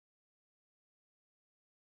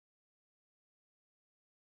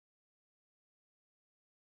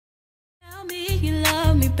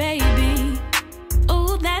baby.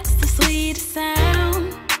 Oh, that's the sweetest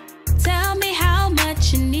sound. Tell me how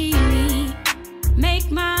much you need me.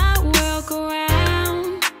 Make my world go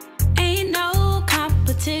round. Ain't no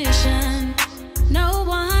competition. No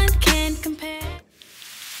one can compare.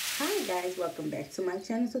 Hi guys, welcome back to my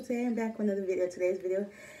channel. So today I'm back with another video. Today's video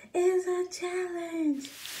is a challenge.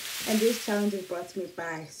 And this challenge is brought to me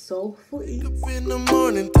by Seoulful. Up in the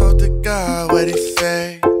morning, talk to God, what he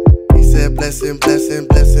say? He said, blessing, blessing,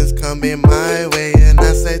 blessings coming my way. And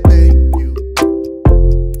I say, thank you.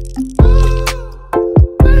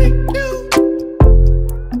 Thank you.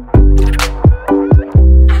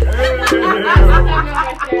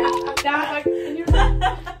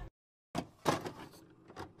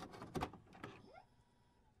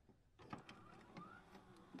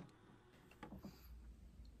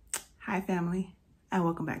 Hi family, and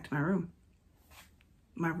welcome back to my room.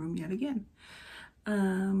 My room yet again.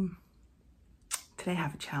 Today I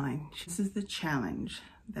have a challenge. This is the challenge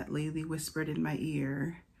that Laylee whispered in my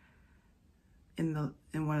ear in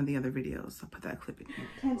one of the other videos. I'll put that clip in here.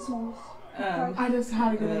 Can't smell. I just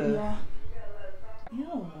had a good idea.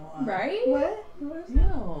 Ew. Right? What?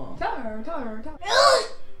 Ew. Tell her.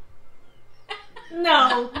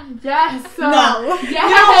 No. Yes. No. Yes. You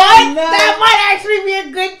know what? No. That might actually be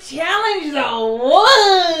a good challenge though.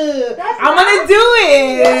 Whoa. I'm gonna do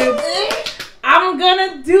it. I'm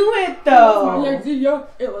gonna do it though.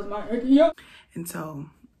 It was my idea. And so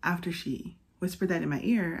after she whispered that in my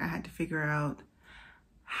ear, I had to figure out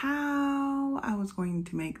how I was going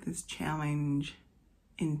to make this challenge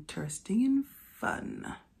interesting and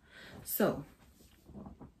fun. So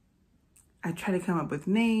I tried to come up with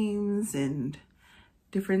names and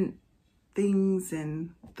different things,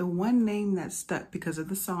 and the one name that stuck because of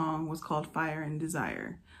the song was called Fire and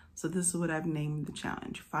Desire. So this is what I've named the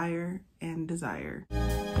challenge: Fire and Desire.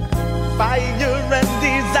 Fire and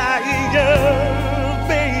desire,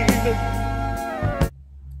 baby.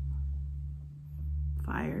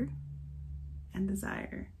 Fire and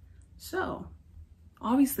Desire. So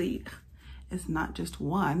obviously it's not just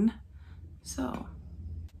one, so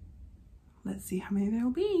let's see how many there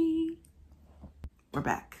will be. We're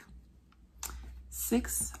back.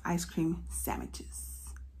 6 ice cream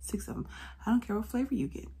sandwiches. 6 of them. I don't care what flavor you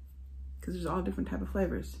get, because there's all different type of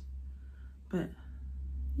flavors. But,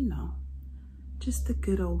 you know, just the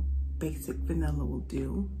good old basic vanilla will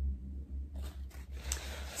do.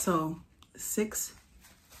 So, 6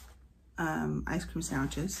 ice cream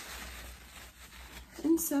sandwiches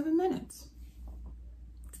in 7 minutes.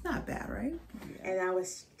 It's not bad, right? And I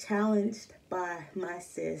was challenged by my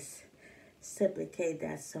sis, Simply K,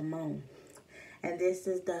 that's Simone. And this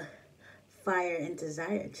is the Fire and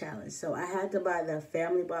Desire challenge. So I had to buy the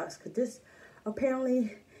family box because this,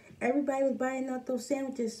 apparently everybody was buying out those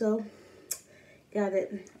sandwiches. So got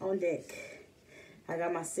it on deck. I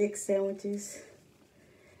got my 6 sandwiches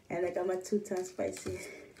and I got my 2-ton spicy.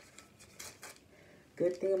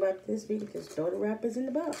 Good thing about this, we can just throw the wrappers in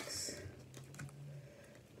the box.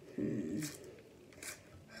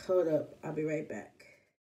 Hold up, I'll be right back.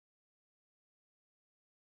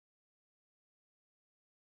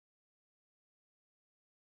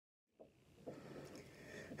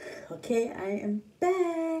 Okay, I am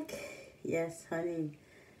back. Yes, honey.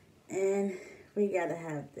 And we gotta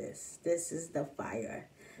have this. This is the fire.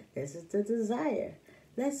 This is the desire.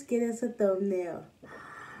 Let's get us a thumbnail.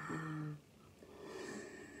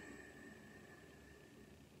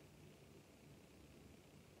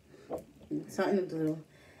 Something to do.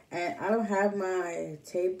 And I don't have my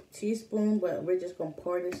teaspoon, but we're just gonna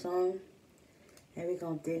pour this on and we're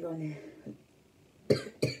gonna dig on it.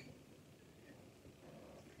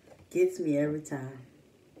 Gets me every time.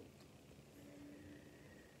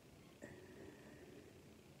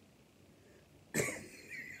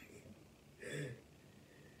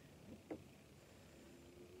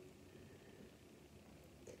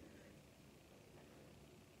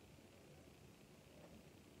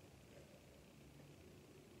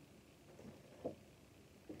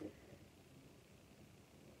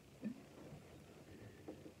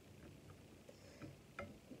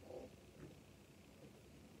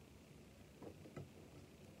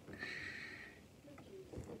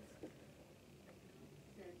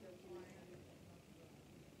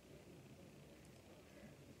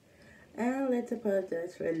 And let's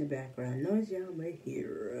apologize for in the background noise y'all may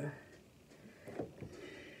hear.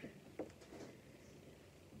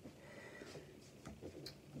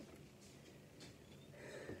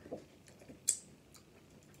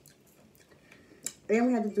 And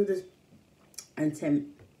we have to do this in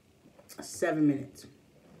 7 minutes.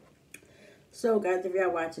 So guys, if you are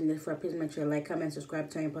watching this, please make sure to like, comment,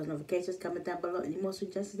 subscribe, turn your post notifications, comment down below any more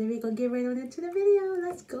suggestions. Then we're gonna get right on into the video.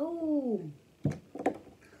 Let's go.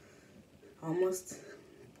 Almost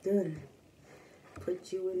done.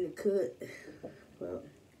 Put you in the cut. Well,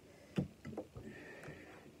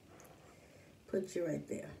 put you right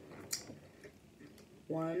there.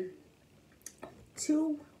 1,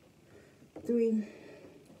 2, 3.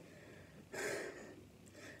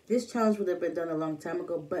 This challenge would have been done a long time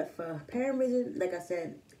ago, but for parent reasons, like I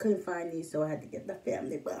said, couldn't find these, so I had to get the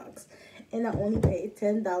family box. And I only paid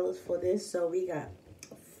 $10 for this, so we got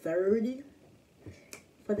 30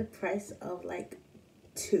 for the price of like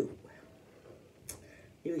 2.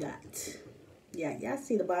 You got, yeah, y'all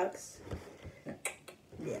see the box?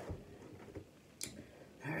 Yeah.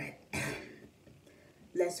 All right.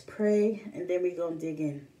 Let's pray, and then we're going to dig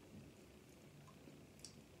in.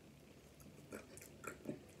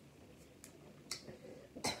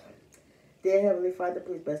 Dear Heavenly Father,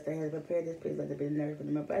 please bless the hands. Prepare this. Please let there be nourishment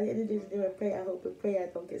in my body. And this is I pray. I hope and pray I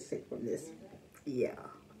don't get sick from this. Yeah.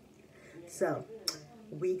 So,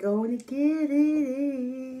 we going to get it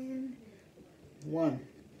in. 1,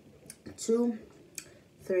 2,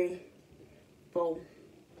 3, 4.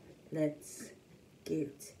 Let's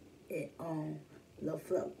get it on the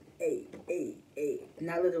floor. Hey.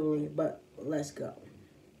 Not literally, but let's go.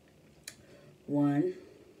 1,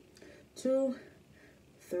 2,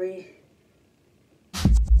 3.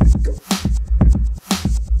 Go.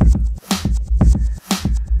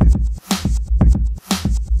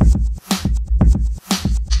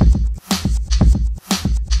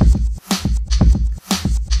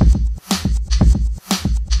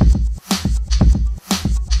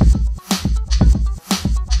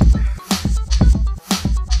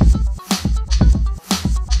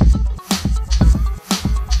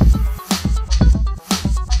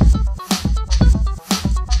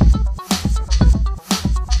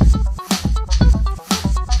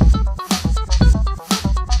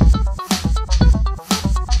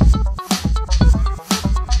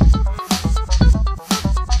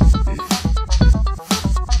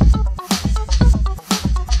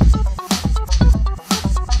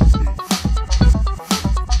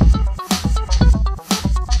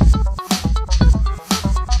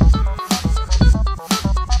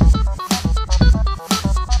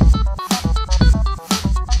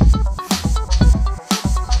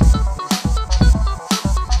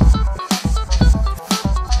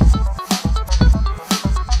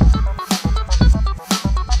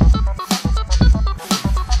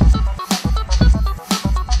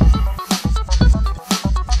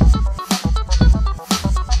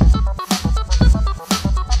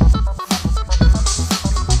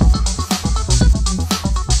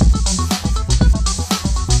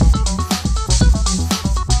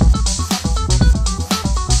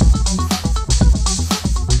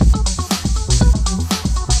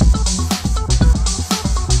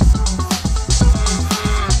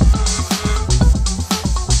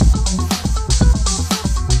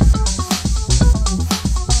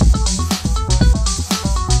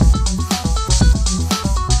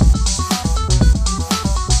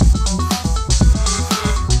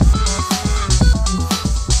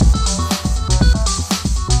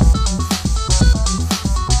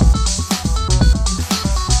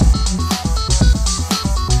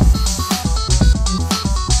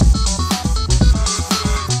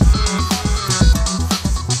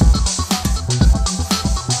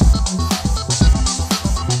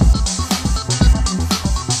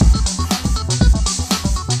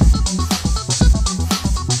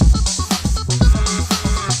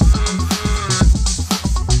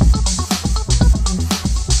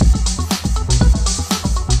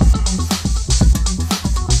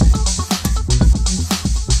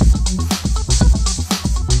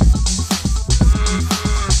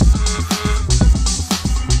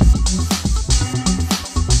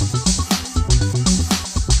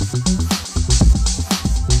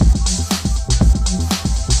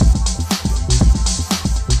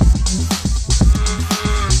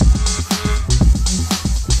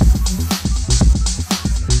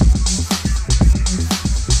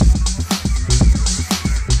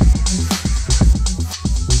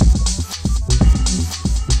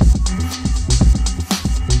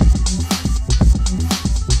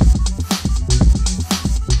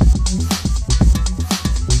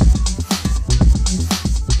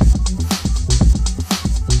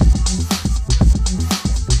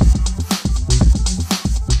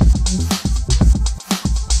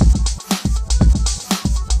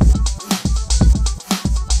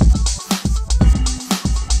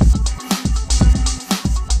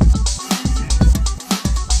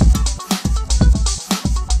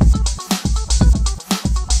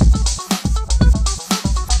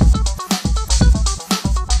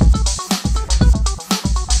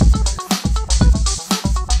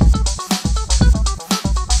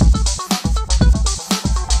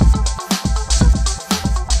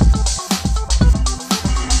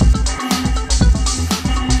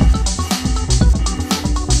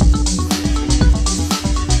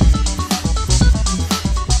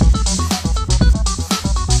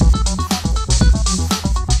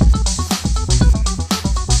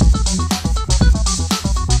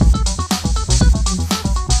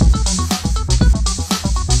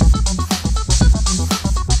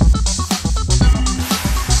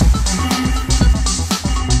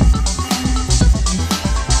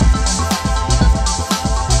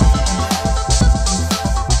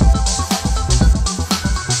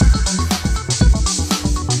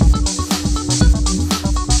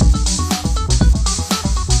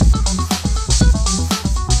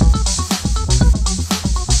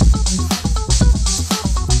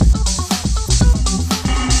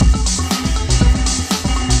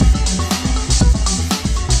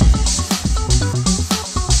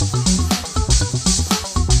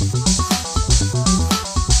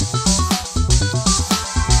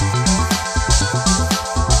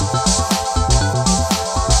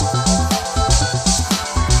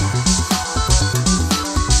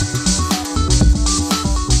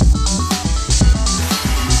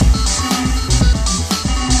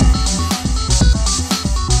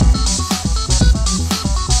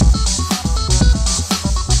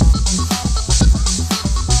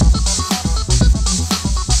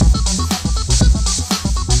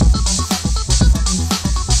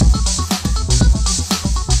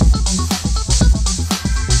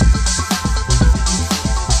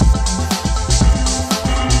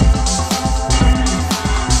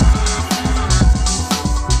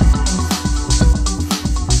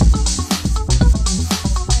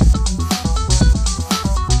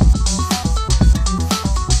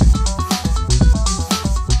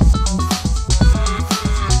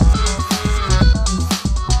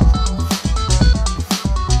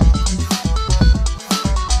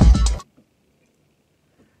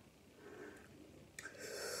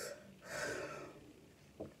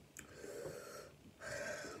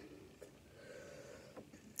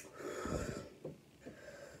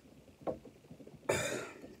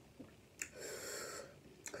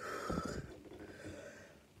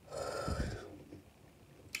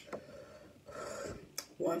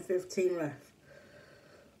 15 left.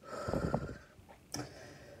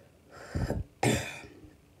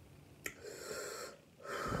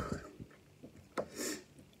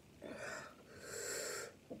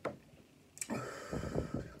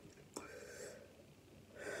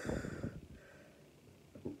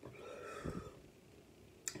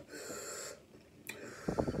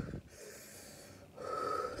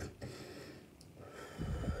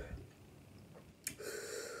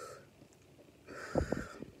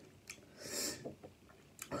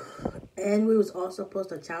 And we was also supposed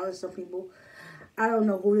to challenge some people. I don't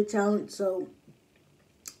know who to challenge, so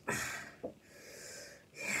yeah.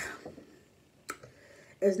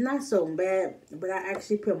 It's not so bad, but I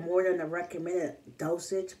actually put more than the recommended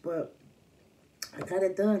dosage, but I got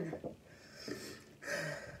it done.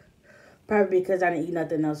 Probably because I didn't eat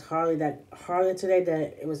nothing else hardly today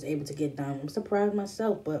that it was able to get done. I'm surprised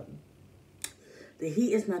myself, but the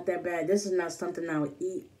heat is not that bad. This is not something I would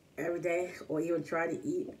eat every day or even try to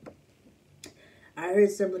eat. I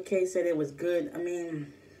heard Simply K said it was good. I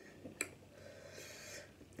mean,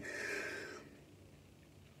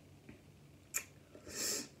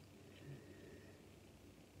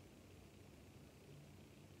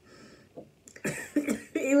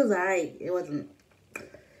 it was alright. It wasn't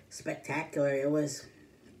spectacular. It was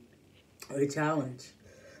a challenge.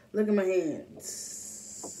 Look at my hands.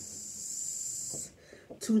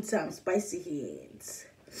 2 times spicy hands.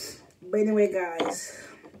 But anyway, guys.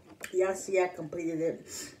 Y'all see I completed it.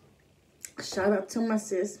 Shout out to my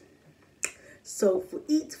sis Seoulful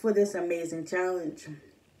Eats for this amazing challenge.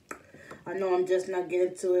 I know I'm just not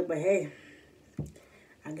getting to it, but hey,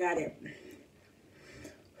 I got it.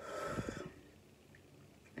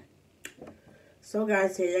 So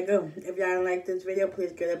guys, here you go. If y'all like this video,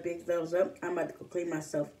 please give it a big thumbs up. I'm about to go clean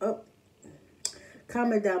myself up.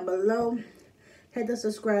 Comment down below. Hit the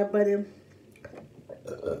subscribe button.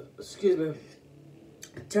 Excuse me.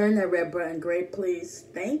 Turn that red button gray, please.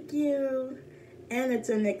 Thank you. And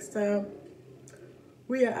until next time,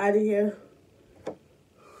 we are out of here.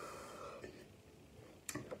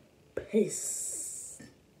 Peace.